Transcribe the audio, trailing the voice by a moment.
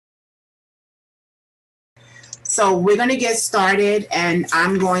So we're going to get started, and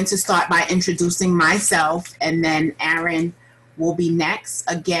I'm going to start by introducing myself, and then Aaron will be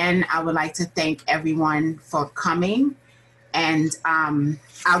next. Again, I would like to thank everyone for coming, and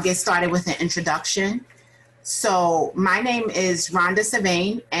I'll get started with an introduction. So my name is Rhonda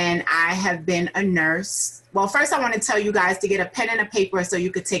Savain, and I have been a nurse. Well, first I want to tell you guys to get a pen and a paper so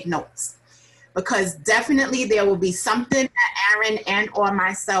you could take notes, because definitely there will be something that Aaron and or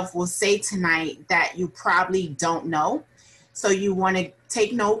myself will say tonight that you probably don't know. So you want to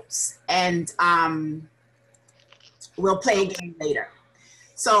take notes, and we'll play a game later.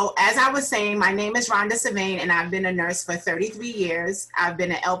 So as I was saying, my name is Rhonda Savain, and I've been a nurse for 33 years. I've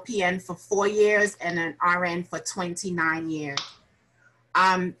been an LPN for 4 years and an RN for 29 years.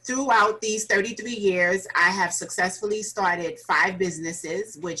 Throughout these 33 years, I have successfully started 5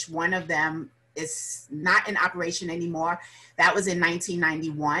 businesses, which one of them is not in operation anymore. That was in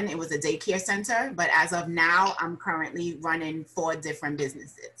 1991. It was a daycare center, but as of now, I'm currently running 4 different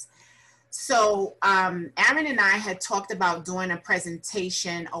businesses. So Aaron and I had talked about doing a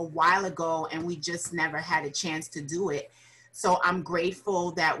presentation a while ago, and we just never had a chance to do it. So I'm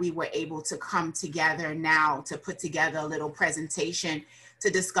grateful that we were able to come together now to put together a little presentation to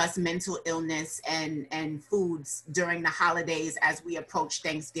discuss mental illness and foods during the holidays as we approach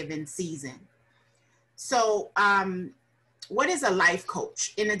Thanksgiving season. So what is a life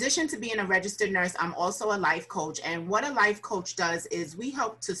coach? In addition to being a registered nurse, I'm also a life coach. And what a life coach does is we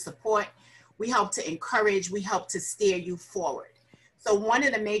help to support, we help to encourage, we help to steer you forward. So one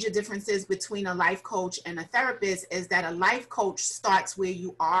of the major differences between a life coach and a therapist is that a life coach starts where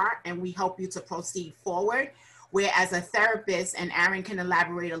you are and we help you to proceed forward. Whereas a therapist, and Aaron can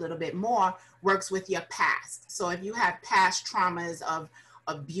elaborate a little bit more, works with your past. So if you have past traumas of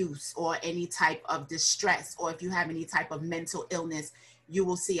abuse or any type of distress, or if you have any type of mental illness, you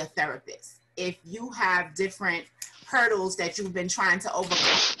will see a therapist. If you have different hurdles that you've been trying to overcome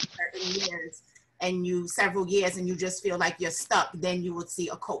for several years and you just feel like you're stuck, then you would see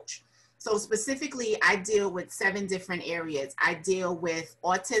a coach. So specifically, I deal with 7 different areas. I deal with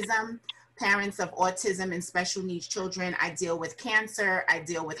autism, parents of autism and special needs children. I deal with cancer. I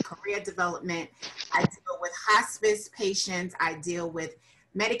deal with career development. I deal with hospice patients. I deal with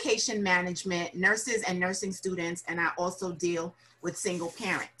medication management, nurses and nursing students, and I also deal with single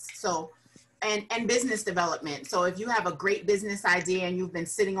parents. So, and business development. So if you have a great business idea and you've been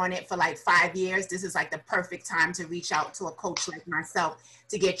sitting on it for like 5 years, this is like the perfect time to reach out to a coach like myself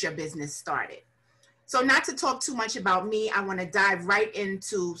to get your business started. So not to talk too much about me, I want to dive right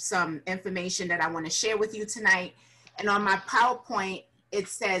into some information that I want to share with you tonight. And on my PowerPoint, it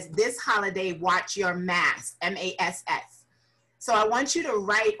says, this holiday, watch your mask, M-A-S-S. So I want you to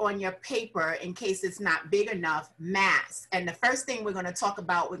write on your paper, in case it's not big enough, mask. And the first thing we're going to talk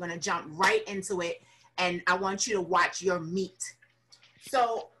about, we're going to jump right into it. And I want you to watch your meat.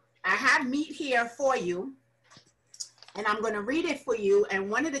 So I have meat here for you. And I'm going to read it for you. And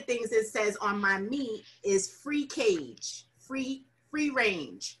one of the things it says on my meat is free cage, free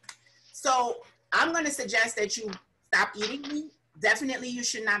range. So I'm going to suggest that you stop eating meat. Definitely you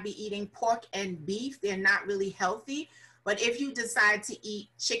should not be eating pork and beef. They're not really healthy. But if you decide to eat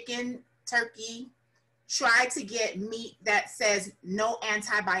chicken, turkey, try to get meat that says no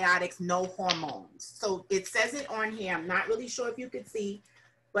antibiotics, no hormones. So it says it on here. I'm not really sure if you could see,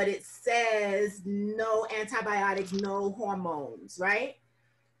 but it says no antibiotics, no hormones, right?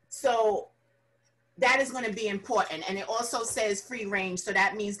 So that is going to be important. And it also says free range. So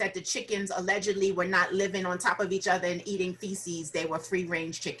that means that the chickens allegedly were not living on top of each other and eating feces. They were free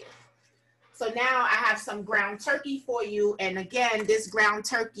range chickens. So now I have some ground turkey for you. And again, this ground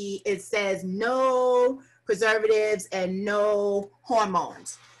turkey, it says no preservatives and no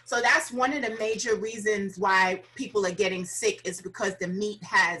hormones. So that's one of the major reasons why people are getting sick, is because the meat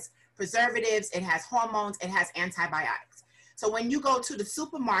has preservatives, it has hormones, it has antibiotics. So when you go to the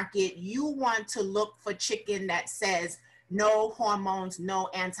supermarket, you want to look for chicken that says no hormones, no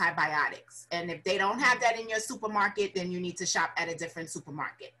antibiotics. And if they don't have that in your supermarket, then you need to shop at a different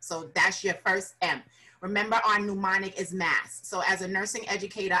supermarket. So that's your first M. Remember, our mnemonic is mask. So as a nursing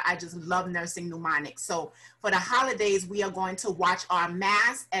educator, I just love nursing mnemonics. So for the holidays, we are going to watch our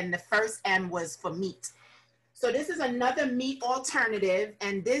mask, and the first M was for meat. So this is another meat alternative,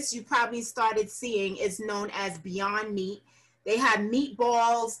 and this you probably started seeing is known as Beyond Meat. They have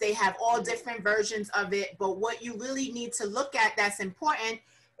meatballs, they have all different versions of it, but what you really need to look at that's important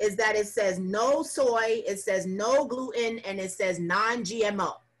is that it says no soy, it says no gluten, and it says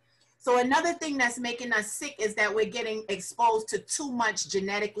non-GMO. So another thing that's making us sick is that we're getting exposed to too much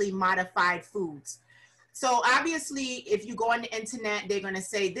genetically modified foods. So obviously, if you go on the internet, they're going to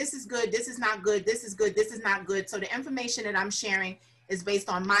say, this is good, this is not good, this is good, this is not good. So the information that I'm sharing is based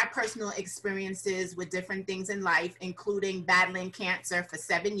on my personal experiences with different things in life, including battling cancer for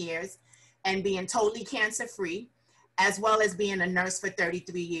 7 years and being totally cancer free, as well as being a nurse for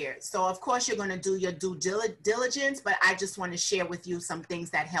 33 years. So of course you're going to do your due diligence, but I just want to share with you some things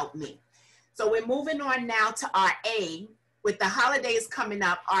that helped me. So we're moving on now to our A. With the holidays coming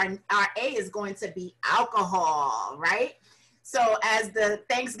up, our A is going to be alcohol, right? So as the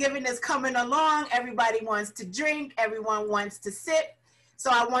Thanksgiving is coming along, everybody wants to drink, everyone wants to sip. So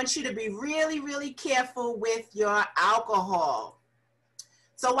I want you to be really, really careful with your alcohol.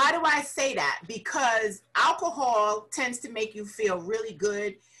 So why do I say that? Because alcohol tends to make you feel really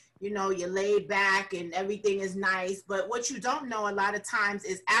good. You know, you're laid back and everything is nice. But what you don't know a lot of times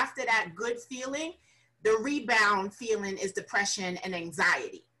is after that good feeling, the rebound feeling is depression and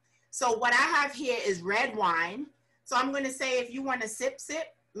anxiety. So what I have here is red wine. So I'm going to say if you want to sip,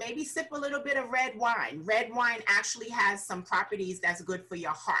 maybe sip a little bit of red wine. Red wine actually has some properties that's good for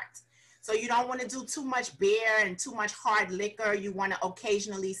your heart. So you don't want to do too much beer and too much hard liquor. You want to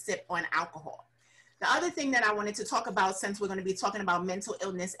occasionally sip on alcohol. The other thing that I wanted to talk about, since we're going to be talking about mental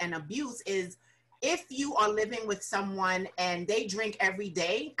illness and abuse, is if you are living with someone and they drink every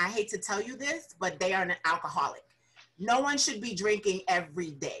day, I hate to tell you this, but they are an alcoholic. No one should be drinking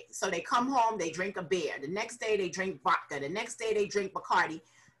every day. So they come home, they drink a beer. The next day they drink vodka. The next day they drink Bacardi.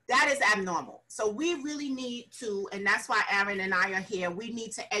 That is abnormal. So we really need to, and that's why Aaron and I are here, we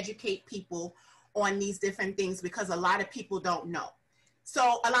need to educate people on these different things because a lot of people don't know.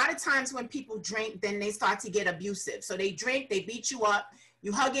 So a lot of times when people drink, then they start to get abusive. So they drink, they beat you up,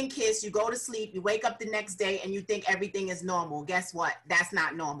 you hug and kiss, you go to sleep, you wake up the next day and you think everything is normal. Guess what? That's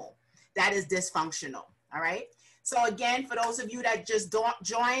not normal. That is dysfunctional, all right? So again, for those of you that just don't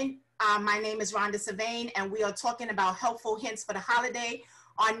join, my name is Rhonda Savain and we are talking about helpful hints for the holiday.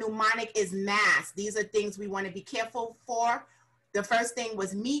 Our mnemonic is mass. These are things we want to be careful for. The first thing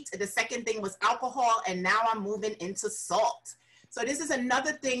was meat. The second thing was alcohol. And now I'm moving into salt. So this is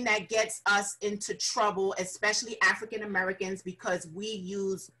another thing that gets us into trouble, especially African Americans, because we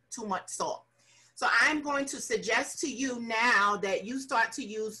use too much salt. So I'm going to suggest to you now that you start to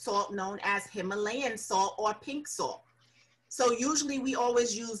use salt known as Himalayan salt or pink salt. So usually we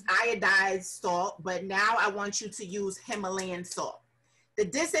always use iodized salt, but now I want you to use Himalayan salt. The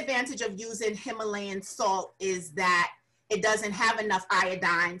disadvantage of using Himalayan salt is that it doesn't have enough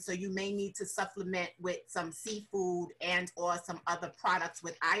iodine, so you may need to supplement with some seafood and or some other products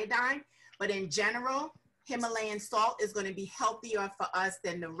with iodine. But in general, Himalayan salt is going to be healthier for us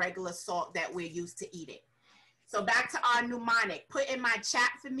than the regular salt that we're used to eating. So back to our mnemonic. Put in my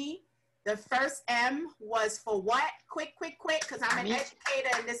chat for me. The first M was for what? Quick, because I'm an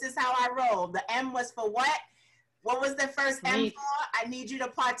educator and this is how I roll. The M was for what? What was the first M for? I need you to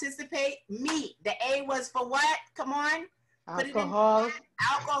participate. Meat. The A was for what? Come on. Alcohol.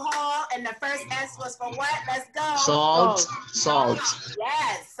 Alcohol. And the first S was for what? Let's go. Salt.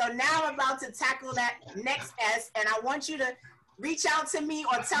 Yes. So now I'm about to tackle that next S. And I want you to reach out to me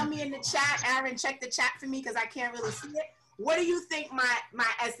or tell me in the chat. Aaron, check the chat for me because I can't really see it. What do you think my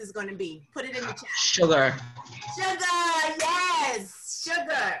S is going to be? Put it in the chat. Sugar. Sugar. Yes.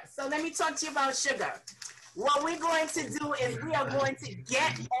 Sugar. So let me talk to you about sugar. What we're going to do is we are going to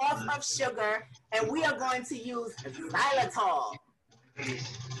get off of sugar and we are going to use xylitol.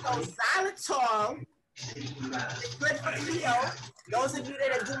 So xylitol is good for keto. Those of you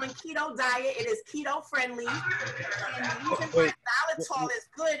that are doing keto diet, it is keto friendly. And the reason why xylitol is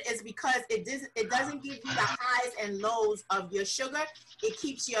good is because it doesn't give you the highs and lows of your sugar. It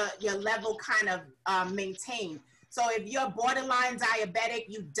keeps your level kind of maintained. So if you're borderline diabetic,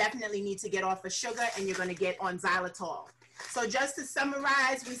 you definitely need to get off of sugar and you're going to get on xylitol. So just to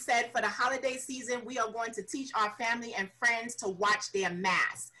summarize, we said for the holiday season, we are going to teach our family and friends to watch their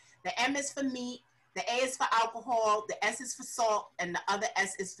mass. The M is for meat, the A is for alcohol, the S is for salt, and the other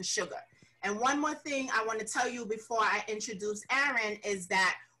S is for sugar. And one more thing I want to tell you before I introduce Aaron is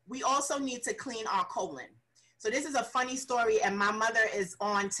that we also need to clean our colon. So this is a funny story and my mother is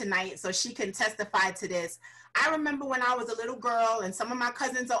on tonight so she can testify to this. I remember when I was a little girl and some of my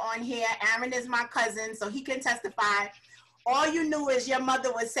cousins are on here. Aaron is my cousin, so he can testify. All you knew is your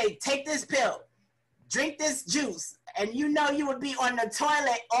mother would say, take this pill, drink this juice, and you know you would be on the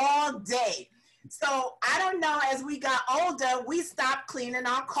toilet all day. So I don't know, as we got older, we stopped cleaning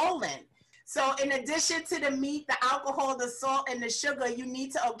our colon. So in addition to the meat, the alcohol, the salt, and the sugar, you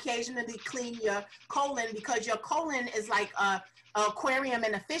need to occasionally clean your colon because your colon is like a aquarium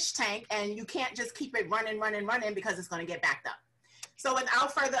in a fish tank and you can't just keep it running because it's going to get backed up. So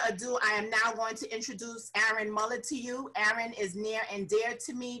without further ado, I am now going to introduce Aaron Muller to you. Aaron is near and dear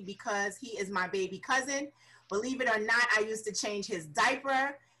to me because he is my baby cousin. Believe it or not, I used to change his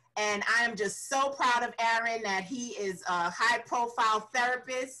diaper. And I am just so proud of Aaron that he is a high profile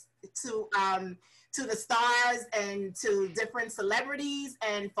therapist to the stars and to different celebrities.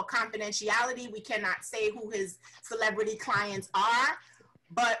 And for confidentiality, we cannot say who his celebrity clients are.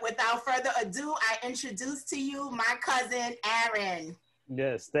 But without further ado, I introduce to you my cousin, Aaron.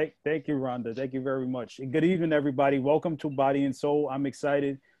 Yes, thank you, Rhonda. Thank you very much. Good evening, everybody. Welcome to Body and Soul. I'm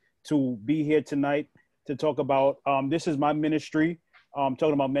excited to be here tonight to talk about, this is my ministry,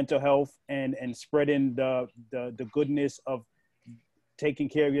 talking about mental health and spreading the goodness of taking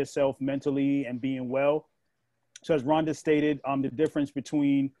care of yourself mentally and being well. So as Rhonda stated, the difference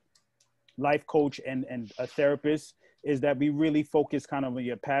between life coach and a therapist is that we really focus kind of on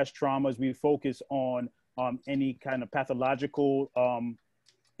your past traumas. We focus on any kind of pathological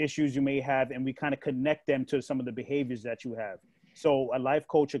issues you may have, and we kind of connect them to some of the behaviors that you have. So a life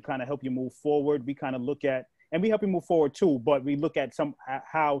coach will kind of help you move forward. We kind of look at, and we help you move forward too, but we look at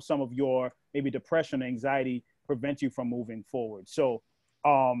how some of your maybe depression, anxiety prevent you from moving forward. So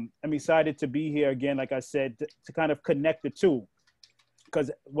I'm excited to be here again, like I said, to kind of connect the two.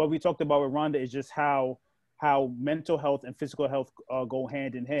 Because what we talked about with Rhonda is just how mental health and physical health go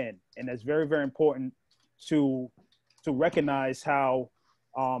hand in hand. And that's very, very important to recognize how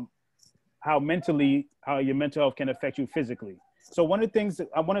your mental health can affect you physically. So one of the things that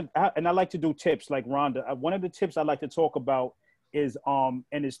I like to do tips like Rhonda. One of the tips I like to talk about is, and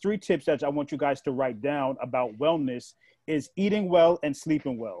there's 3 tips that I want you guys to write down about wellness, is eating well and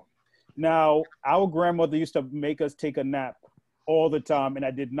sleeping well. Now, our grandmother used to make us take a nap all the time, and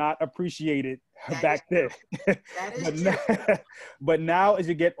I did not appreciate it back then. But now, as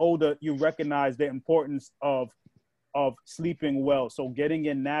you get older, you recognize the importance of sleeping well. So getting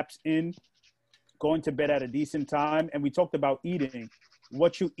your naps in, going to bed at a decent time. And we talked about eating.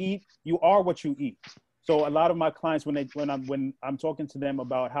 What you eat, you are what you eat. So a lot of my clients, when I'm talking to them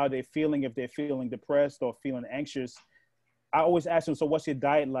about how they're feeling, if they're feeling depressed or feeling anxious, I always ask them, so what's your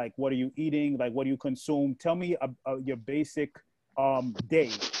diet like? What are you eating? Like, what do you consume? Tell me your basic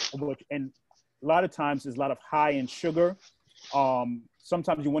day. And a lot of times there's a lot of high in sugar.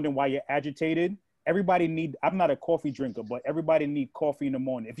 Sometimes you're wondering why you're agitated. I'm not a coffee drinker, but everybody need coffee in the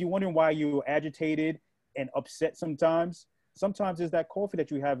morning. If you're wondering why you're agitated and upset sometimes it's that coffee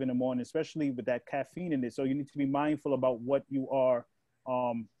that you have in the morning, especially with that caffeine in it. So you need to be mindful about what you are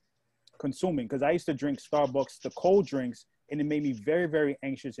consuming. Because I used to drink Starbucks, the cold drinks, and it made me very, very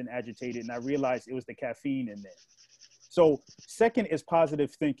anxious and agitated. And I realized it was the caffeine in there. So second is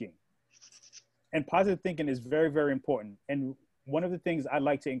positive thinking. And positive thinking is very, very important. And one of the things I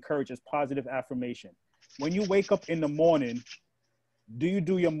like to encourage is positive affirmation. When you wake up in the morning, do you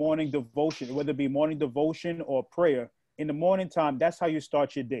do your morning devotion, whether it be morning devotion or prayer? In the morning time, that's how you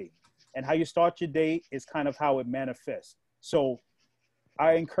start your day. And how you start your day is kind of how it manifests. So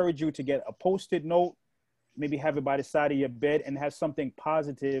I encourage you to get a Post-it note, maybe have it by the side of your bed, and have something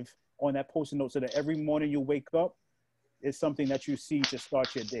positive on that Post-it note so that every morning you wake up is something that you see to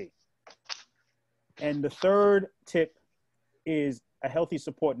start your day. And the third tip is a healthy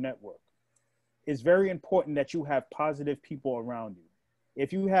support network. It's very important that you have positive people around you.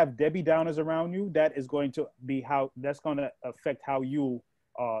 If you have Debbie Downers around you, that is going to be that's going to affect how you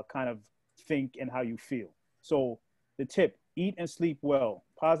kind of think and how you feel. So the tip, eat and sleep well,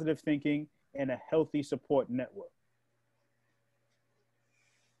 positive thinking, and a healthy support network.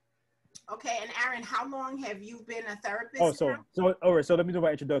 Okay, and Aaron, how long have you been a therapist? All right, so let me do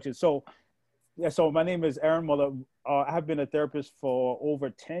my introduction. So my name is Aaron Muller. I have been a therapist for over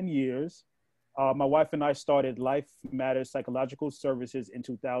 10 years. My wife and I started Life Matters Psychological Services in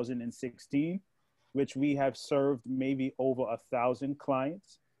 2016, which we have served maybe over 1,000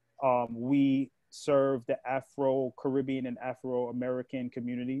 clients. We serve the Afro-Caribbean and Afro-American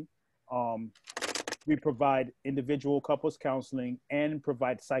community. We provide individual couples counseling and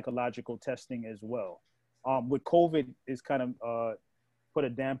provide psychological testing as well. With COVID, it's kind of put a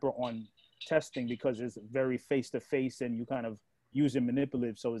damper on testing because it's very face-to-face and you kind of use it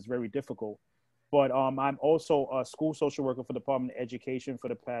manipulative, so it's very difficult. But I'm also a school social worker for the Department of Education for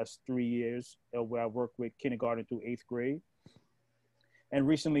the past 3 years, where I work with kindergarten through 8th grade. And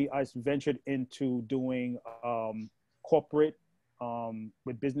recently I ventured into doing corporate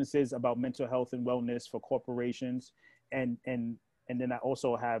with businesses about mental health and wellness for corporations. And then I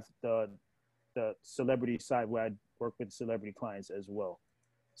also have the celebrity side where I work with celebrity clients as well.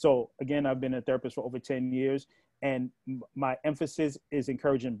 So again, I've been a therapist for over 10 years. And my emphasis is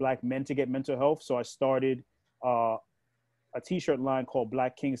encouraging Black men to get mental health. So I started a t-shirt line called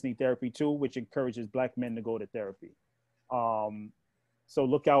Black Kings Need Therapy Too, which encourages Black men to go to therapy. So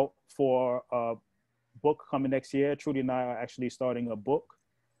look out for a book coming next year. Trudy and I are actually starting a book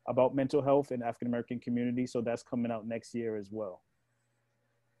about mental health in African-American community. So that's coming out next year as well.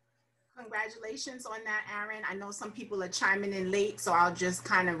 Congratulations on that, Aaron. I know some people are chiming in late, so I'll just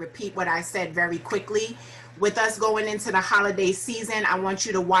kind of repeat what I said very quickly. With us going into the holiday season, I want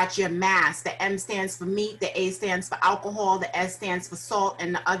you to watch your mask. The M stands for meat, the A stands for alcohol, the S stands for salt,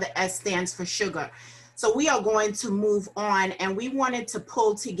 and the other S stands for sugar. So we are going to move on, and we wanted to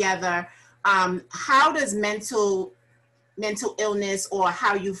pull together how does mental illness or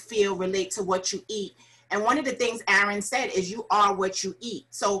how you feel relate to what you eat. And one of the things Aaron said is you are what you eat.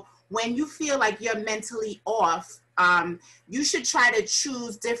 So when you feel like you're mentally off, you should try to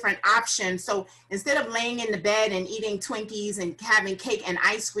choose different options. So instead of laying in the bed and eating Twinkies and having cake and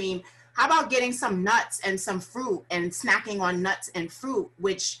ice cream, how about getting some nuts and some fruit and snacking on nuts and fruit,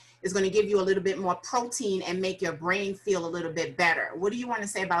 which is going to give you a little bit more protein and make your brain feel a little bit better. What do you want to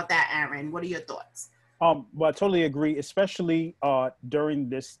say about that, Aaron? What are your thoughts? Well, I totally agree, especially during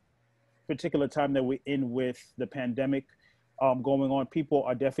this particular time that we're in with the pandemic going on. People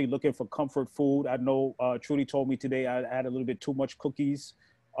are definitely looking for comfort food. I know Trudy told me today I had a little bit too much cookies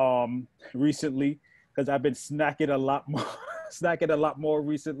recently because I've been snacking a lot more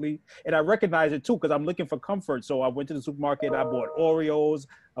recently. And I recognize it too because I'm looking for comfort. So I went to the supermarket, I bought Oreos,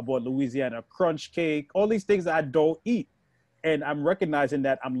 I bought Louisiana Crunch Cake, all these things that I don't eat. And I'm recognizing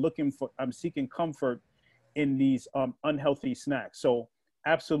that I'm seeking comfort in these unhealthy snacks. So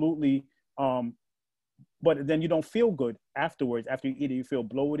absolutely. But then you don't feel good afterwards. After you eat it, you feel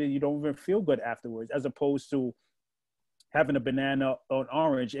bloated. You don't even feel good afterwards, as opposed to having a banana or an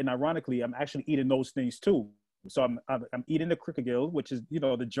orange. And ironically, I'm actually eating those things too. So I'm eating the Crickergill, which is,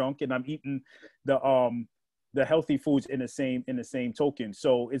 the junk, and I'm eating the healthy foods in the same token.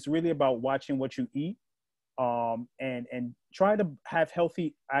 So it's really about watching what you eat, and try to have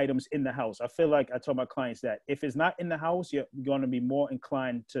healthy items in the house. I feel like I tell my clients that if it's not in the house, you're going to be more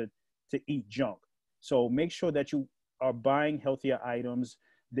inclined to eat junk. So make sure that you are buying healthier items.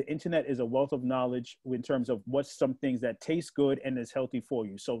 The internet is a wealth of knowledge in terms of what's some things that taste good and is healthy for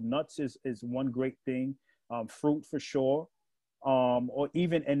you. So nuts is one great thing. Fruit for sure. Or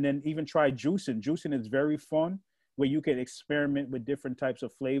even try juicing. Juicing is very fun, where you can experiment with different types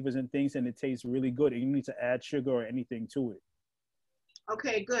of flavors and things, and it tastes really good. And you need to add sugar or anything to it.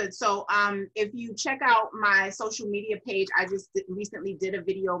 Okay, good. So if you check out my social media page, I just recently did a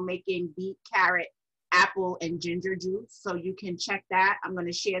video making beet, carrot, apple, and ginger juice. So you can check that. I'm going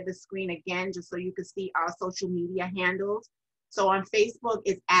to share the screen again just so you can see our social media handles. So on Facebook,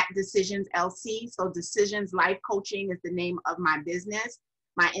 it's @DecisionsLC. So Decisions Life Coaching is the name of my business.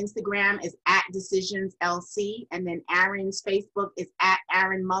 My Instagram is @DecisionsLC. And then Aaron's Facebook is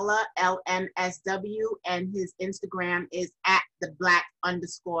 @Aaron Muller, LMSW. And his Instagram is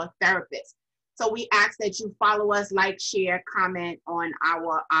 @TheBlack_therapist. So we ask that you follow us, like, share, comment on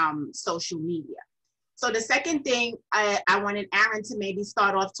our social media. So the second thing I wanted Aaron to maybe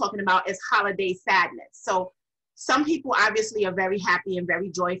start off talking about is holiday sadness. So some people obviously are very happy and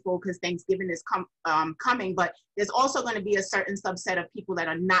very joyful because Thanksgiving is coming, but there's also going to be a certain subset of people that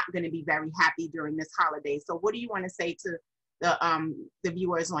are not going to be very happy during this holiday. So what do you want to say to the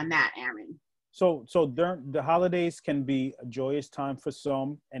viewers on that, Aaron? So during the holidays can be a joyous time for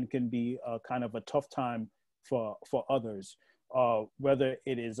some and can be kind of a tough time for others. Whether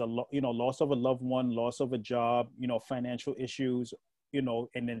it is loss of a loved one, loss of a job, financial issues, and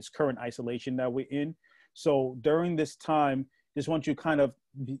then this current isolation that we're in. So during this time, just want you to kind of,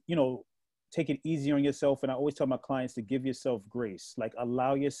 take it easy on yourself. And I always tell my clients to give yourself grace, like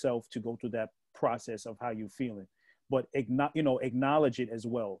allow yourself to go through that process of how you're feeling, but acknowledge it as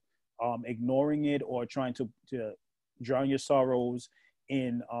well. Ignoring it or trying to drown your sorrows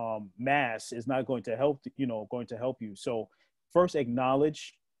in mass is not going to help you. So first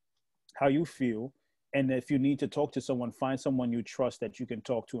acknowledge how you feel. And if you need to talk to someone, find someone you trust that you can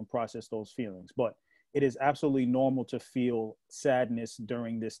talk to and process those feelings. But it is absolutely normal to feel sadness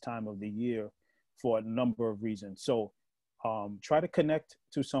during this time of the year for a number of reasons. So try to connect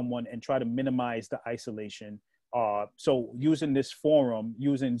to someone and try to minimize the isolation. So using this forum,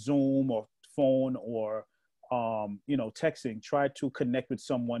 using Zoom or phone or, texting, try to connect with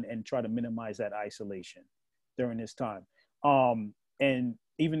someone and try to minimize that isolation during this time. And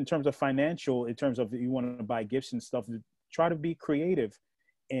even in terms of financial, in terms of you want to buy gifts and stuff, try to be creative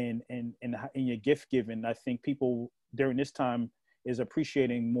in your gift giving. I think people during this time is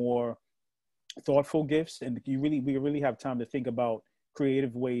appreciating more thoughtful gifts, and we really have time to think about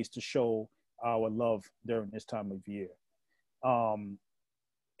creative ways to show our love during this time of year.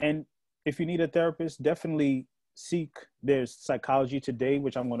 And if you need a therapist, definitely seek. There's Psychology Today,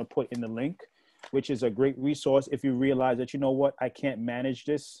 which I'm going to put in the link, which is a great resource if you realize that, you know what, I can't manage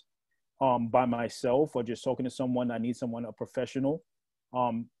this by myself, or just talking to someone, I need someone, a professional.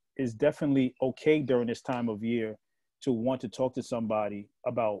 Is definitely okay during this time of year to want to talk to somebody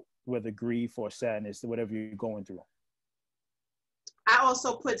about whether grief or sadness, whatever you're going through. I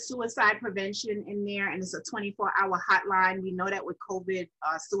also put suicide prevention in there, and it's a 24-hour hotline. We know that with COVID,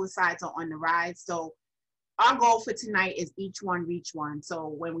 suicides are on the rise. So our goal for tonight is each one reach one. So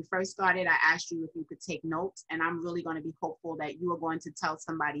when we first started, I asked you if you could take notes, and I'm really going to be hopeful that you are going to tell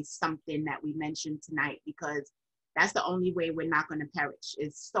somebody something that we mentioned tonight, because that's the only way we're not going to perish.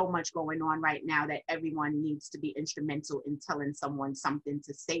 It's so much going on right now that everyone needs to be instrumental in telling someone something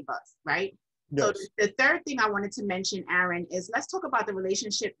to save us, right? Yes. So the third thing I wanted to mention, Aaron, is let's talk about the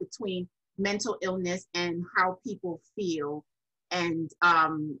relationship between mental illness and how people feel, and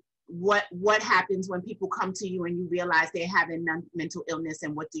what happens when people come to you and you realize they're having mental illness,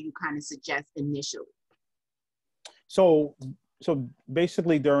 and what do you kind of suggest initially? So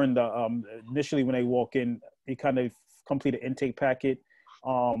basically during the initially when they walk in, they kind of complete an intake packet.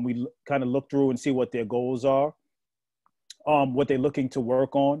 We kind of look through and see what their goals are, what they're looking to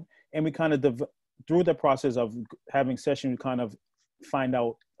work on. And we kind of, through the process of having session, we kind of find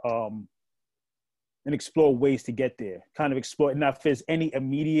out and explore ways to get there. Kind of explore, now if there's any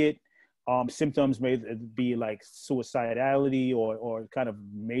immediate symptoms, may be like suicidality or kind of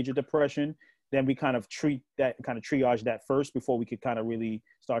major depression, then we kind of treat that, kind of triage that first before we could kind of really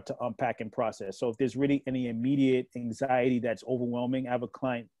start to unpack and process. So if there's really any immediate anxiety that's overwhelming, I have a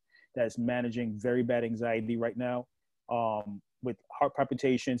client that's managing very bad anxiety right now, with heart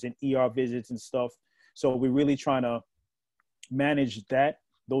palpitations and ER visits and stuff. So we're really trying to manage that,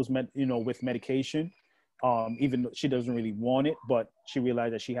 with medication. Even though she doesn't really want it, but she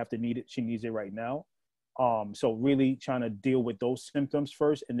realized that she needs it right now. So really trying to deal with those symptoms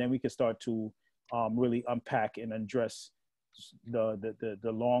first, and then we can start to really unpack and address the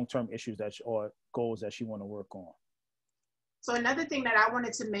long-term issues or goals that she want to work on. So another thing that I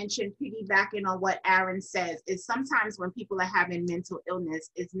wanted to mention, piggybacking on what Aaron says, is sometimes when people are having mental illness,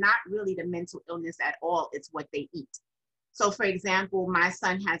 it's not really the mental illness at all, it's what they eat. So for example, my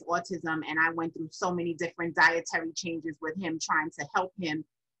son has autism, and I went through so many different dietary changes with him, trying to help him.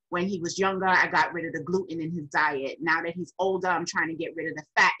 When he was younger, I got rid of the gluten in his diet. Now that he's older, I'm trying to get rid of the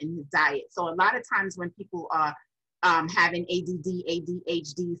fat in his diet. So a lot of times when people are having ADD,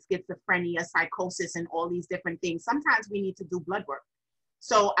 ADHD, schizophrenia, psychosis, and all these different things, sometimes we need to do blood work.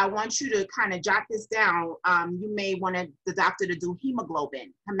 So I want you to kind of jot this down. You may want the doctor to do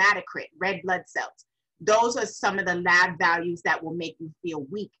hemoglobin, hematocrit, red blood cells. Those are some of the lab values that will make you feel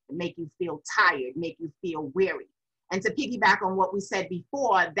weak, make you feel tired, make you feel weary. And to piggyback on what we said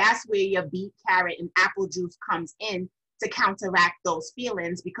before, that's where your beet, carrot, and apple juice comes in to counteract those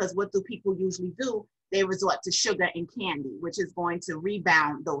feelings, because what do people usually do? They resort to sugar and candy, which is going to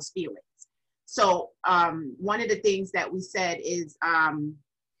rebound those feelings. So one of the things that we said is,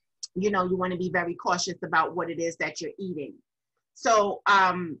 you want to be very cautious about what it is that you're eating. So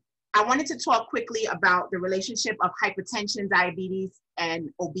I wanted to talk quickly about the relationship of hypertension, diabetes, and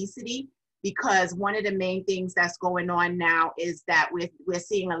obesity, because one of the main things that's going on now is that we're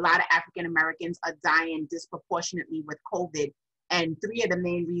seeing a lot of African Americans are dying disproportionately with COVID. And 3 of the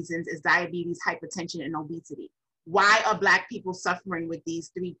main reasons is diabetes, hypertension, and obesity. Why are Black people suffering with these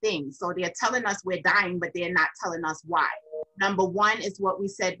 3 things? So they're telling us we're dying, but they're not telling us why. Number 1 is what we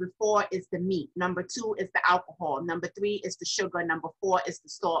said before, is the meat. Number 2 is the alcohol. Number 3 is the sugar. Number 4 is the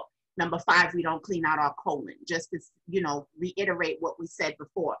salt. Number 5, we don't clean out our colon. Just to, reiterate what we said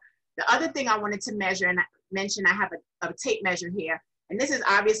before. The other thing I wanted to measure and mention, I have a tape measure here. And this is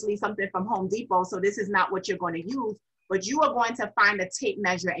obviously something from Home Depot, so this is not what you're going to use, but you are going to find a tape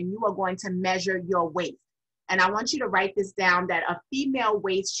measure and you are going to measure your waist. And I want you to write this down, that a female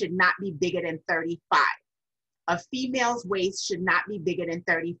waist should not be bigger than 35. A female's waist should not be bigger than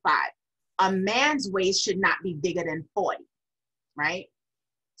 35. A man's waist should not be bigger than 40, right?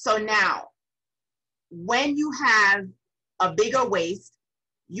 So now, when you have a bigger waist,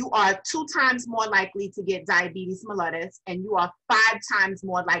 you are 2 times more likely to get diabetes mellitus, and you are 5 times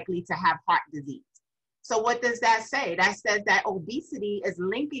more likely to have heart disease. So what does that say? That says that obesity is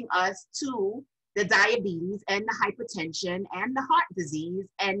linking us to the diabetes and the hypertension and the heart disease.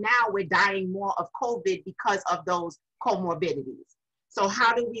 And now we're dying more of COVID because of those comorbidities. So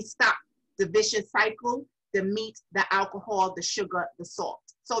how do we stop the vicious cycle? The meat, the alcohol, the sugar, the salt.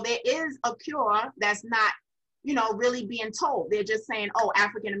 So there is a cure that's not, really being told. They're just saying, oh,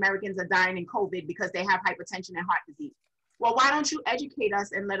 African Americans are dying in COVID because they have hypertension and heart disease. Well, why don't you educate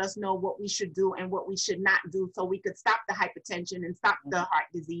us and let us know what we should do and what we should not do so we could stop the hypertension and stop the heart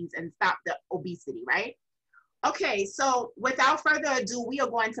disease and stop the obesity, right? Okay, so without further ado, we are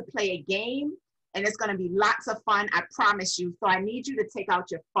going to play a game and it's going to be lots of fun, I promise you. So I need you to take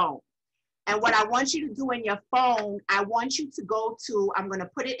out your phone. And what I want you to do in your phone, I want you to go to, I'm going to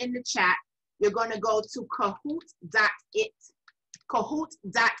put it in the chat. You're going to go to kahoot.it.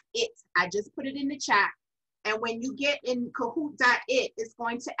 Kahoot.it. I just put it in the chat. And when you get in kahoot.it, it's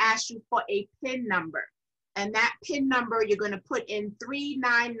going to ask you for a PIN number. And that PIN number, you're going to put in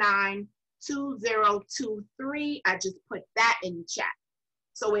 3992023. I just put that in the chat.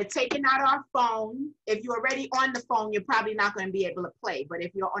 So we're taking out our phone. If you're already on the phone, you're probably not going to be able to play. But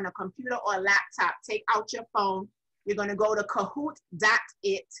if you're on a computer or a laptop, take out your phone. You're going to go to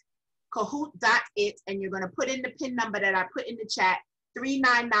kahoot.it, and you're going to put in the PIN number that I put in the chat,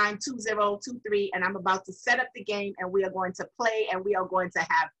 3992023, and I'm about to set up the game and we are going to play and we are going to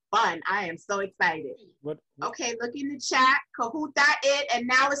have fun. I am so excited. What? Okay, look in the chat, kahoot.it, and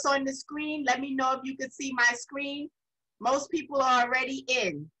now it's on the screen. Let me know if you can see my screen. Most people are already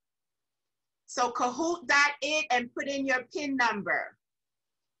in. So kahoot.it and put in your PIN number.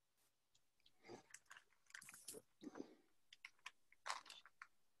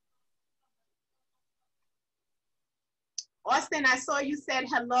 Austin, I saw you said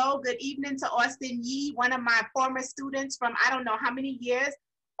hello. Good evening to Austin Yee, one of my former students from I don't know how many years.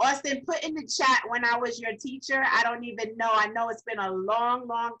 Austin, put in the chat when I was your teacher. I don't even know. I know it's been a long,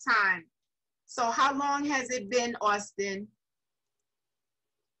 long time. So how long has it been, Austin?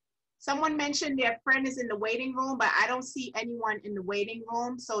 Someone mentioned their friend is in the waiting room, but I don't see anyone in the waiting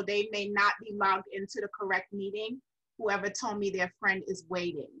room, so they may not be logged into the correct meeting. Whoever told me their friend is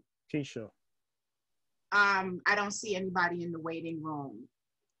waiting. Keisha. I don't see anybody in the waiting room.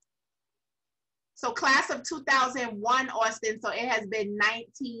 So class of 2001, Austin, so it has been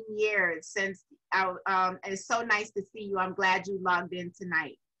 19 years since, it's so nice to see you. I'm glad you logged in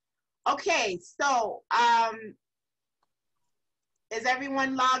tonight. Okay, so is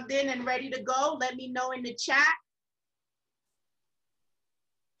everyone logged in and ready to go? Let me know in the chat.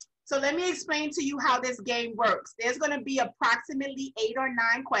 So let me explain to you how this game works. There's gonna be approximately 8 or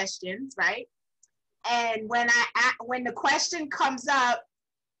 9 questions, right? And when the question comes up,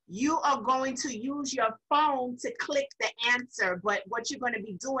 you are going to use your phone to click the answer, but what you're going to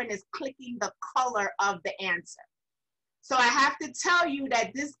be doing is clicking the color of the answer. So I have to tell you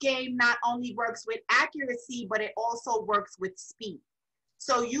that this game not only works with accuracy, but it also works with speed.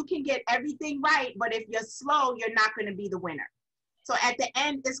 So you can get everything right, but if you're slow, you're not going to be the winner. So at the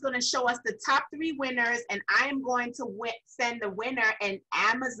end, it's going to show us the top 3 winners, and I am going to send the winner an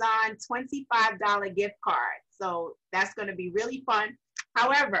Amazon $25 gift card. So that's going to be really fun.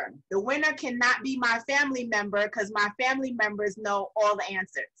 However, the winner cannot be my family member because my family members know all the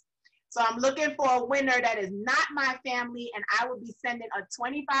answers. So I'm looking for a winner that is not my family, and I will be sending a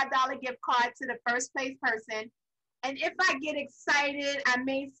 $25 gift card to the first place person. And if I get excited, I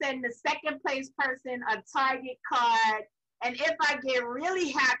may send the second place person a Target card. And if I get really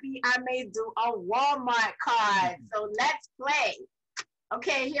happy, I may do a Walmart card. So let's play.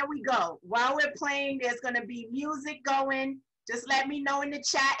 Okay, here we go. While we're playing, there's gonna be music going. Just let me know in the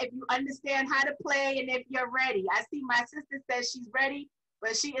chat if you understand how to play and if you're ready. I see my sister says she's ready,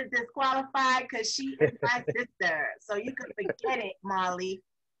 but she is disqualified because she is my sister. So you can forget it, Molly.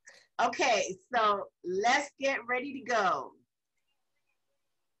 Okay, so let's get ready to go.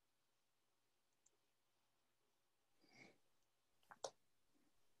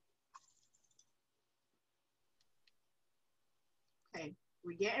 Okay,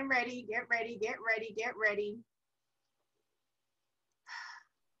 we're getting ready, get ready, get ready, get ready.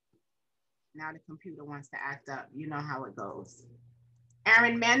 Now the computer wants to act up. You know how it goes.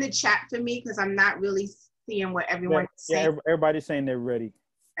 Aaron, man the chat for me because I'm not really seeing what everyone is saying. Yeah, everybody's saying they're ready.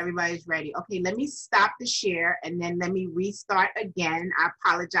 Everybody's ready. Okay, let me stop the share and then let me restart again. I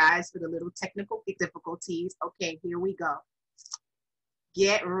apologize for the little technical difficulties. Okay, here we go.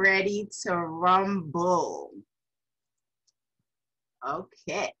 Get ready to rumble.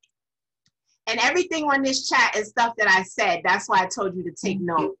 Okay. And everything on this chat is stuff that I said. That's why I told you to take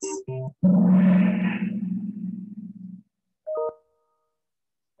notes.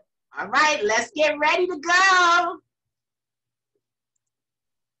 All right, let's get ready to go.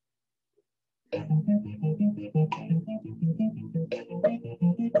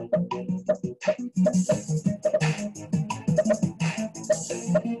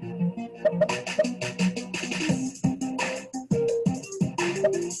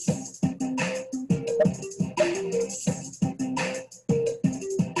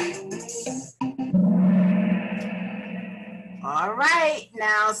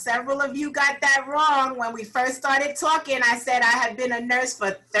 several of you got that wrong. When we first started talking, I said I have been a nurse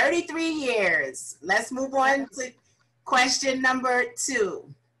for 33 years. Let's move on to question number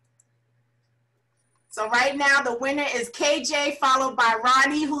 2. So right now the winner is KJ, followed by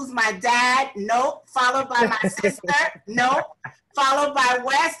Ronnie, who's my dad. Nope. Followed by my sister. Nope. Followed by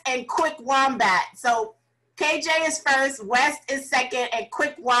West and Quick Wombat. So KJ is first, West is second, and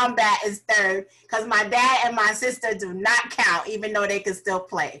Quick Wombat is third, because my dad and my sister do not count, even though they can still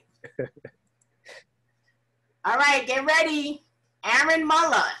play. All right, get ready. Aaron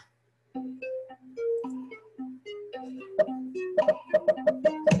Muller.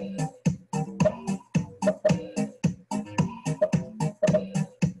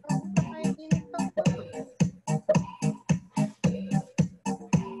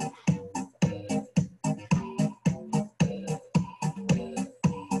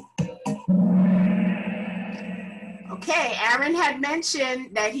 Okay, Aaron had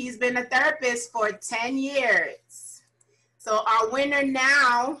mentioned that he's been a therapist for 10 years. So our winner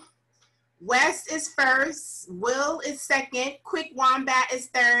now, West is first, Will is second, Quick Wombat is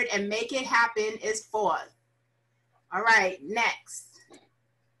third, and Make It Happen is fourth. All right, next.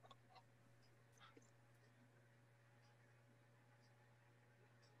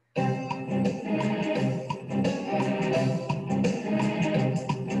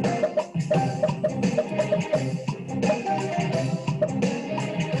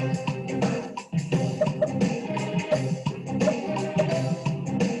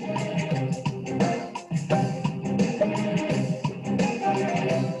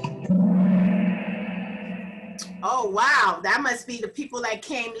 Oh, wow. That must be the people that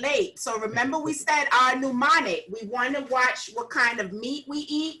came late. So remember we said our mnemonic. We want to watch what kind of meat we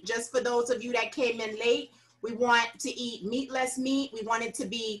eat. Just for those of you that came in late, we want to eat meatless meat. We want it to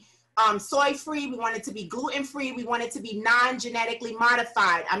be soy-free. We want it to be gluten-free. We want it to be non-genetically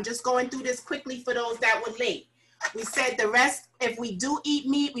modified. I'm just going through this quickly for those that were late. We said the rest, if we do eat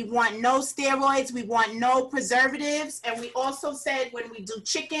meat, we want no steroids. We want no preservatives. And we also said when we do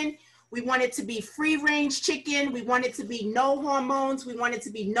chicken, we want it to be free-range chicken. We want it to be no hormones. We want it to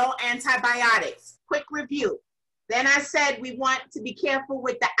be no antibiotics. Quick review. Then I said we want to be careful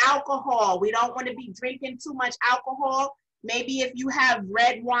with the alcohol. We don't want to be drinking too much alcohol. Maybe if you have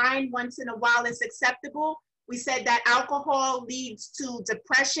red wine once in a while, it's acceptable. We said that alcohol leads to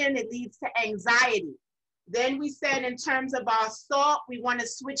depression. It leads to anxiety. Then we said in terms of our salt, we want to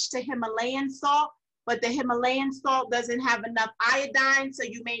switch to Himalayan salt. But the Himalayan salt doesn't have enough iodine, so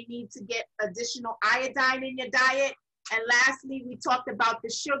you may need to get additional iodine in your diet. And lastly, we talked about the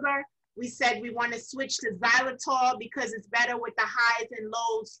sugar. We said we want to switch to xylitol because it's better with the highs and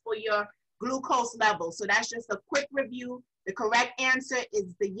lows for your glucose level. So that's just a quick review. The correct answer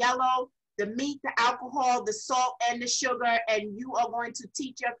is the yellow, the meat, the alcohol, the salt, and the sugar. And you are going to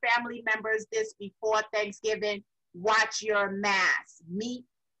teach your family members this before Thanksgiving. Watch your mass. Meat,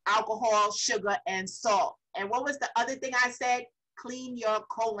 alcohol, sugar, and salt. And what was the other thing I said? Clean your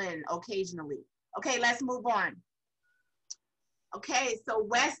colon occasionally. Okay, let's move on. Okay, so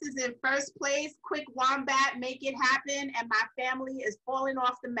West is in first place. Quick Wombat, Make It Happen, and my family is falling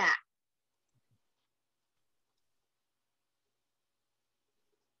off the map.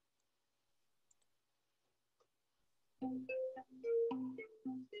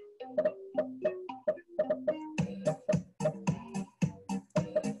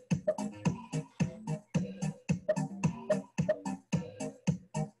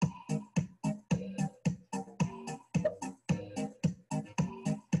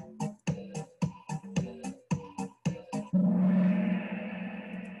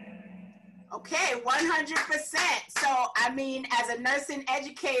 Okay, 100%. So, I mean, as a nursing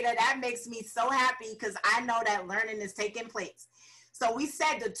educator, that makes me so happy because I know that learning is taking place. So we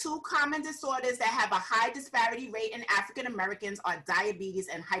said the 2 common disorders that have a high disparity rate in African Americans are diabetes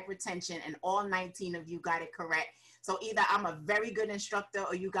and hypertension, and all 19 of you got it correct. So either I'm a very good instructor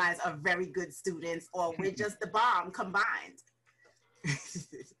or you guys are very good students, or we're just the bomb combined.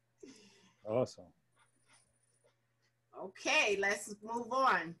 Awesome. Okay, let's move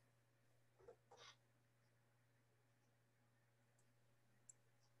on.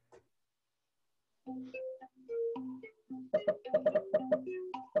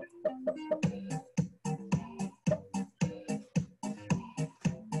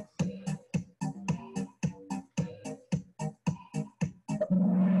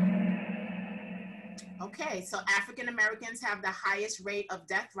 Okay, so African Americans have the highest rate of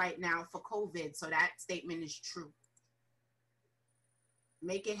death right now for COVID, so that statement is true.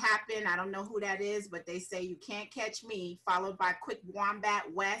 Make It Happen, I don't know who that is, but they say You Can't Catch Me, followed by Quick Wombat,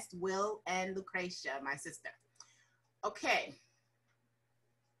 West, Will, and Lucretia, my sister. Okay.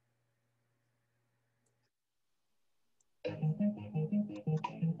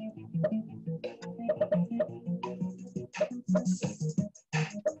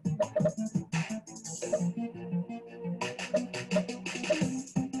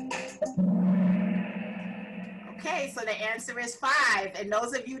 answer is 5. And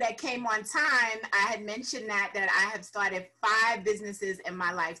those of you that came on time, I had mentioned that I have started 5 businesses in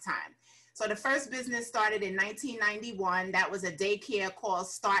my lifetime. So the first business started in 1991. That was a daycare called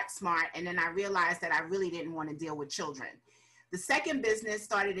Start Smart. And then I realized that I really didn't want to deal with children. The second business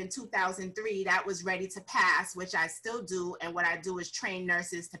started in 2003. That was Ready to Pass, which I still do. And what I do is train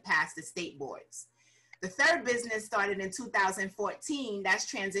nurses to pass the state boards. The third business started in 2014. That's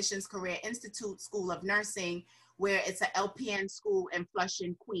Transitions Career Institute School of Nursing, where it's an LPN school in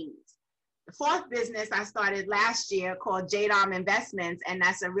Flushing, Queens. The fourth business I started last year called JDOM Investments, and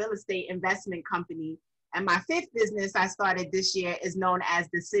that's a real estate investment company. And my fifth business I started this year is known as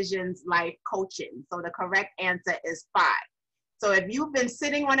Decisions Life Coaching. So the correct answer is 5. So if you've been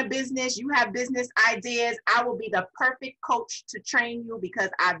sitting on a business, you have business ideas, I will be the perfect coach to train you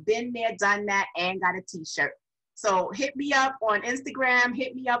because I've been there, done that, and got a t-shirt. So hit me up on Instagram,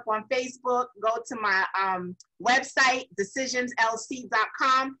 hit me up on Facebook, go to my website,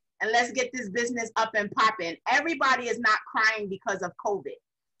 decisionslc.com, and let's get this business up and popping. Everybody is not crying because of COVID.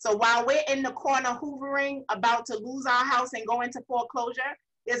 So while we're in the corner hoovering, about to lose our house and go into foreclosure,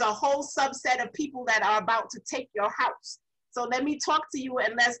 there's a whole subset of people that are about to take your house. So let me talk to you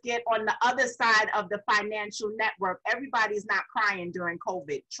and let's get on the other side of the financial network. Everybody's not crying during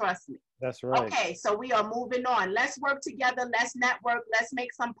COVID, trust me. That's right. Okay, so we are moving on. Let's work together, let's network, let's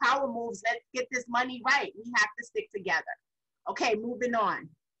make some power moves, let's get this money right. We have to stick together. Okay, moving on.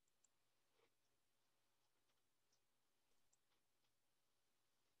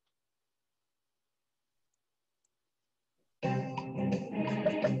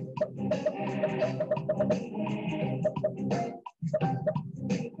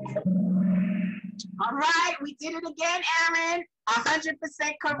 All right, we did it again, Aaron. 100%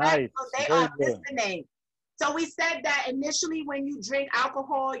 correct. Nice. So they Very are good. listening. So we said that initially when you drink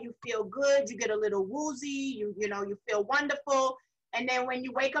alcohol, you feel good, you get a little woozy, you feel wonderful. And then when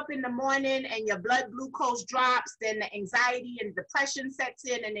you wake up in the morning and your blood glucose drops, then the anxiety and depression sets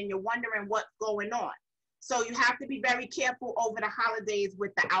in, and then you're wondering what's going on. So you have to be very careful over the holidays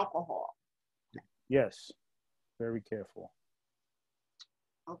with the alcohol. Yes, very careful.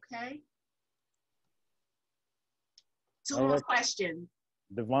 Okay. 2 more questions.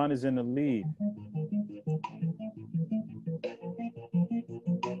 Devon is in the lead.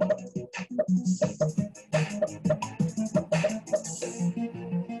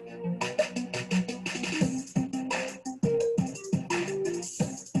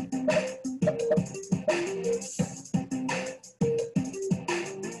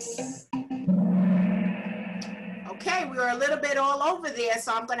 Okay, we were a little bit all over there,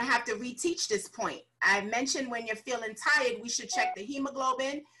 so I'm going to have to reteach this point. I mentioned when you're feeling tired, we should check the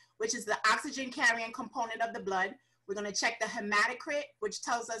hemoglobin, which is the oxygen carrying component of the blood. We're going to check the hematocrit, which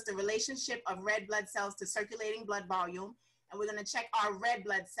tells us the relationship of red blood cells to circulating blood volume. And we're going to check our red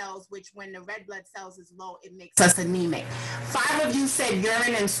blood cells, which when the red blood cells is low, it makes us anemic. 5 of you said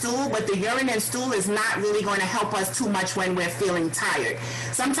urine and stool, but the urine and stool is not really going to help us too much when we're feeling tired.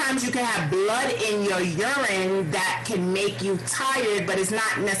 Sometimes you can have blood in your urine that can make you tired, but it's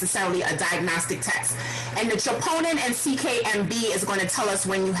not necessarily a diagnostic test. And the troponin and CKMB is going to tell us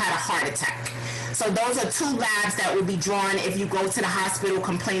when you had a heart attack. So those are 2 labs that will be drawn if you go to the hospital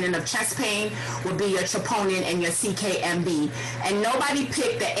complaining of chest pain, will be your troponin and your CKMB. And nobody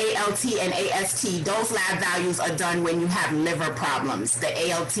picked the ALT and AST. Those lab values are done when you have liver problems.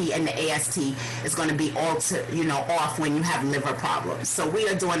 The ALT and the AST is going to be off when you have liver problems. So we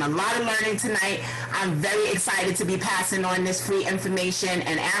are doing a lot of learning tonight. I'm very excited to be passing on this free information,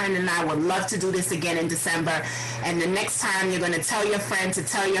 and Aaron and I would love to do this again in December. And the next time you're going to tell your friend to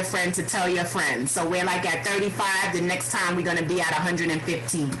tell your friend to tell your friend. So we're like at 35. The next time we're going to be at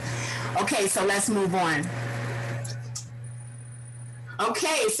 115. Okay, so let's move on.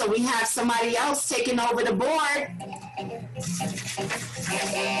 Okay, so we have somebody else taking over the board.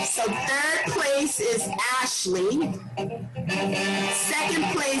 So 3rd place is Ashley.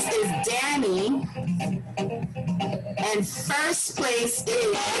 2nd place is Danny. And 1st place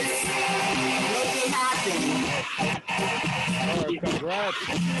is Make It Happen. All right, congrats.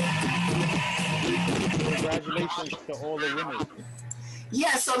 Congratulations to all the winners.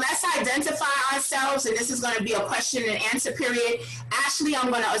 Yeah, so let's identify ourselves, and this is going to be a question and answer period. Ashley, I'm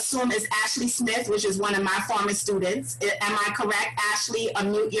going to assume is Ashley Smith, which is one of my former students. Am I correct, Ashley?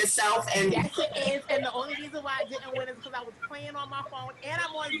 Unmute yourself. And yes, it is. And the only reason why I didn't win is because I was playing on my phone, and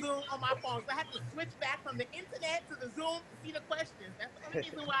I'm on Zoom on my phone. So I had to switch back from the internet to the Zoom to see the questions. That's the only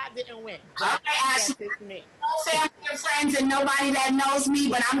reason why I didn't win. All right, Ashley. That's me. No family and friends and nobody that knows me,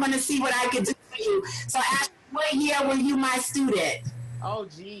 but I'm going to see what I can do for you. So, Ashley, what year were you my student? Oh,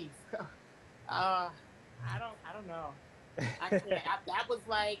 geez. I don't know. I can't. That was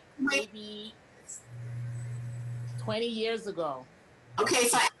like maybe 20 years ago. Okay,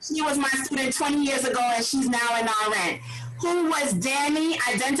 so she was my student 20 years ago, and she's now an RN. Who was Danny?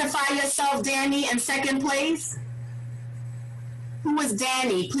 Identify yourself, Danny, in second place. Who was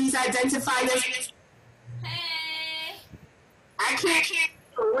Danny? Please identify yourself. Hey. I can't.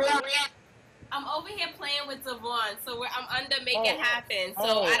 I'm over here playing with Devon, so I'm under Make It Happen.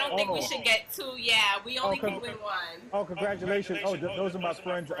 So I don't think we should get two. Yeah, we only can win one. Oh, congratulations! Oh, those are my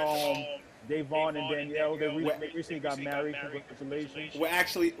friends, Davon and Danielle. They recently got married. Congratulations! We're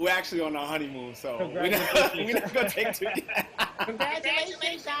actually on our honeymoon, so we're not gonna take two.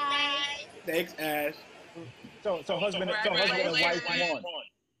 Congratulations, guys! Thanks, Ash. So husband and wife won.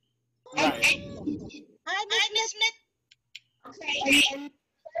 Right. Hi, Miss Smith. Okay.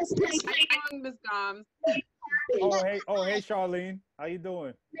 Miss Gomes. Oh, hey, Charlene. How you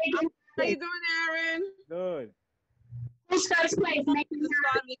doing? How you doing, Aaron? Good. Who's first place? I just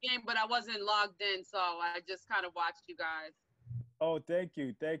started the game, but I wasn't logged in, so I just kind of watched you guys. Oh, thank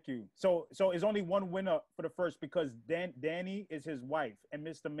you. So it's only one winner for the first because Danny is his wife, and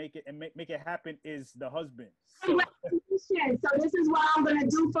Mr. Make It Happen is the husband. So this is what I'm gonna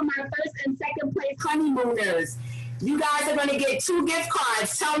do for my first and second place honeymooners. You guys are gonna get 2 gift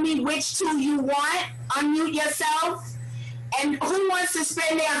cards. Tell me which 2 you want. Unmute yourself. And who wants to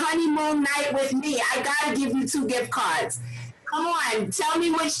spend their honeymoon night with me? I gotta give you 2 gift cards. Come on, tell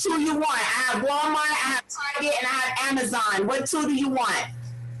me which 2 you want. I have Walmart, I have Target, and I have Amazon. What 2 do you want?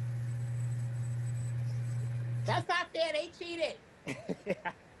 That's not fair. They cheated.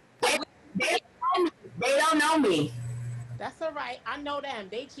 They don't know me. That's all right. I know them.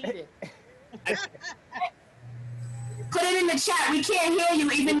 They cheated. Put it in the chat. We can't hear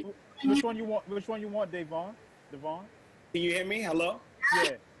you even. Which one you want, Davon? Devon? Can you hear me? Hello?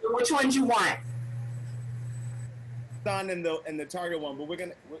 Yeah. Which ones you want? On in the Target one, but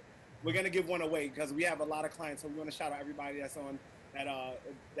we're gonna give one away because we have a lot of clients, so we want to shout out everybody that's on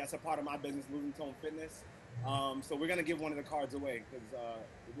that's a part of my business, Losing Tone Fitness. So we're gonna give one of the cards away because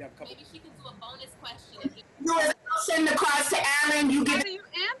we have a couple. Maybe she can do a bonus question. I'll send the cards to Aaron. You How get do you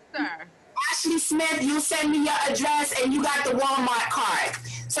answer? Ashley Smith. You send me your address, and you got the Walmart card.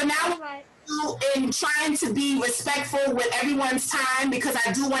 So now, in trying to be respectful with everyone's time, because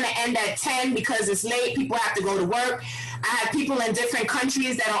I do want to end at 10 because it's late. People have to go to work. I have people in different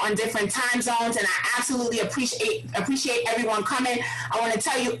countries that are on different time zones, and I absolutely appreciate everyone coming. I want to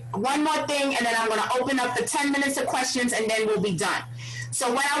tell you one more thing, and then I'm going to open up for 10 minutes of questions, and then we'll be done. So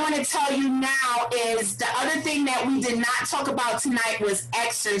what I want to tell you now is the other thing that we did not talk about tonight was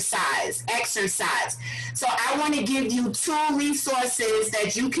exercise. So I want to give you 2 resources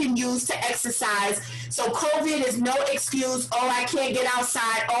that you can use to exercise. So COVID is no excuse. Oh, I can't get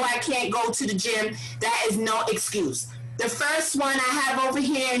outside. Oh, I can't go to the gym. That is no excuse. The first one I have over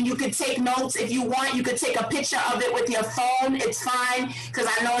here, and you could take notes if you want. You could take a picture of it with your phone. It's fine because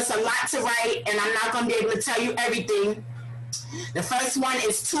I know it's a lot to write, and I'm not going to be able to tell you everything. The first one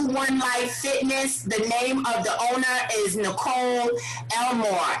is 21 Life Fitness. The name of the owner is Nicole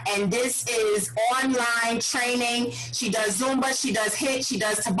Elmore, and this is online training. She does Zumba, she does HIIT, she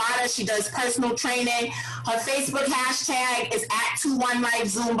does Tabata, she does personal training. Her Facebook hashtag is @21Life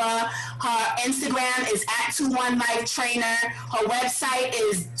Zumba. Her Instagram is @21Life Trainer. Her website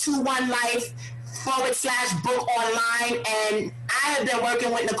is 21Life /book online, and I have been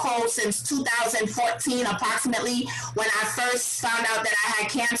working with Nicole since 2014 approximately, when I first found out that I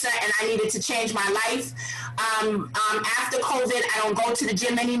had cancer and I needed to change my life. After COVID, I don't go to the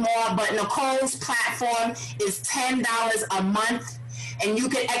gym anymore, but Nicole's platform is $10 a month, and you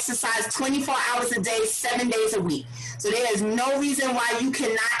can exercise 24 hours a day, 7 days a week. So there is no reason why you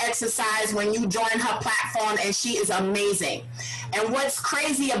cannot exercise when you join her platform, and she is amazing. And what's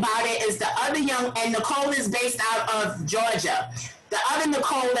crazy about it is the other and Nicole is based out of Georgia. The other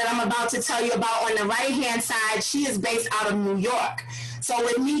Nicole that I'm about to tell you about on the right-hand side, she is based out of New York. So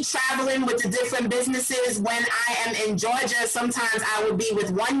with me traveling with the different businesses, when I am in Georgia, sometimes I would be with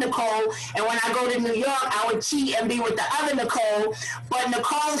one Nicole, and when I go to New York, I would cheat and be with the other Nicole. But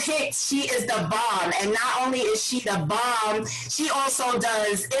Nicole Hicks, she is the bomb. And not only is she the bomb, she also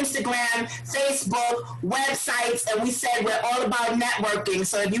does Instagram, Facebook, websites, and we said we're all about networking.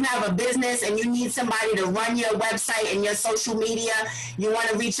 So if you have a business and you need somebody to run your website and your social media, you want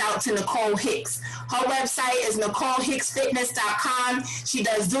to reach out to Nicole Hicks. Her website is NicoleHicksFitness.com. She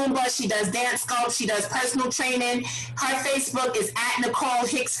does Zumba, she does dance sculpt, she does personal training. Her Facebook is at Nicole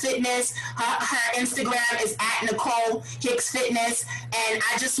Hicks Fitness. Her Instagram is at Nicole Hicks Fitness. And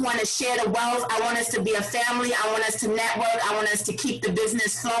I just want to share the wealth. I want us to be a family. I want us to network. I want us to keep the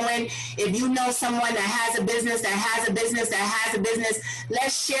business flowing. If you know someone that has a business,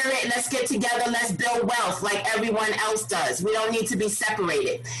 let's share it. Let's get together. Let's build wealth like everyone else does. We don't need to be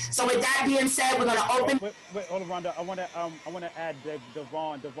separated. So with that being said, we're going to open. Wait, hold on, Rhonda. I want to add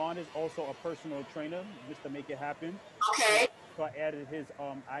Devon. Devon is also a personal trainer, just to make it happen. Okay. So I added his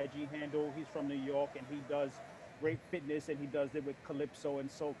IG handle. He's from New York, and he does great fitness, and he does it with Calypso and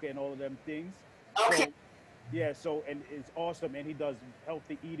Soca and all of them things. Okay. So, yeah, so, and it's awesome, and he does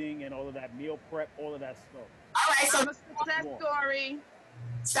healthy eating and all of that, meal prep, all of that stuff. All right, so I'm a success story.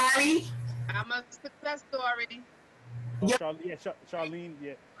 sorry. I'm a success story. Yep. Charlene,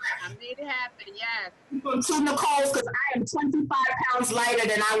 yeah. I made it happen, yes. From two Nicoles, because I am 25 pounds lighter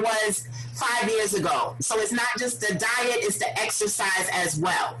than I was 5 years ago. So it's not just the diet, it's the exercise as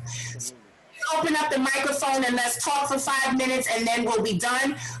well. So open up the microphone and let's talk for 5 minutes and then we'll be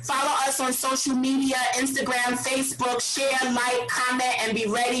done. Follow us on social media, Instagram, Facebook, share, like, comment, and be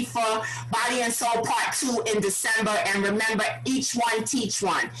ready for Body and Soul Part 2 in December. And remember, each one teach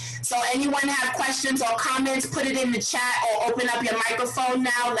one. So anyone have questions or comments, put it in the chat or open up your microphone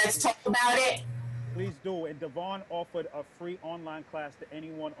now. Let's talk about it. Please do. And Devon offered a free online class to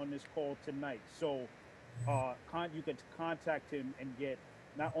anyone on this call tonight. So you could contact him and get.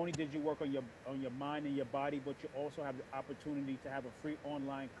 Not only did you work on your mind and your body, but you also have the opportunity to have a free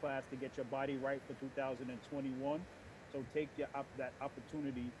online class to get your body right for 2021. So take that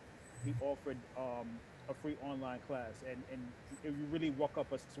opportunity. He offered a free online class, and you really walk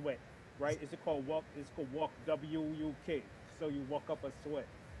up a sweat, right? It's called Walk WUK. So you walk up a sweat.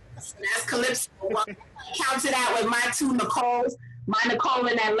 That's Calypso. Well, count it out with my two Nicoles. My Nicole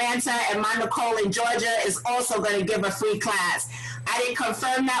in Atlanta and my Nicole in Georgia is also going to give a free class. I didn't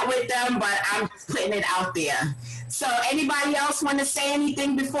confirm that with them, but I'm just putting it out there. So anybody else want to say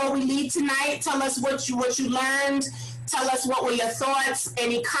anything before we leave tonight? Tell us what you learned. Tell us what were your thoughts,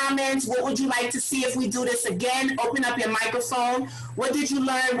 any comments. What would you like to see if we do this again? Open up your microphone. What did you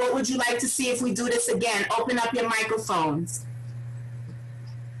learn? What would you like to see if we do this again? Open up your microphones.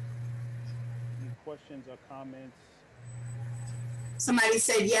 Any questions or comments? Somebody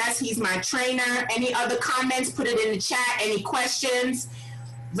said, yes, he's my trainer. Any other comments? Put it in the chat. Any questions?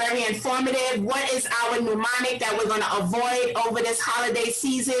 Very informative. What is our mnemonic that we're going to avoid over this holiday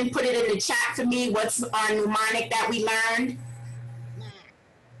season? Put it in the chat for me. What's our mnemonic that we learned?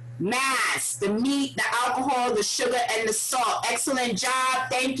 Mass, the meat, the alcohol, the sugar, and the salt. Excellent job.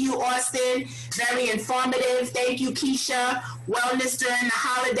 Thank you, Austin. Very informative. Thank you, Keisha. Wellness during the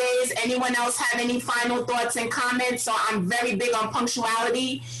holidays. Anyone else have any final thoughts and comments? So I'm very big on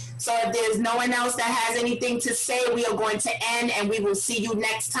punctuality. So if there's no one else that has anything to say, we are going to end and we will see you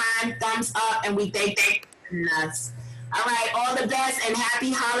next time. Thumbs up, and we thank us. All right, all the best and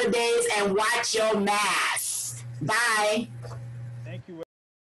happy holidays, and watch your mask. Bye.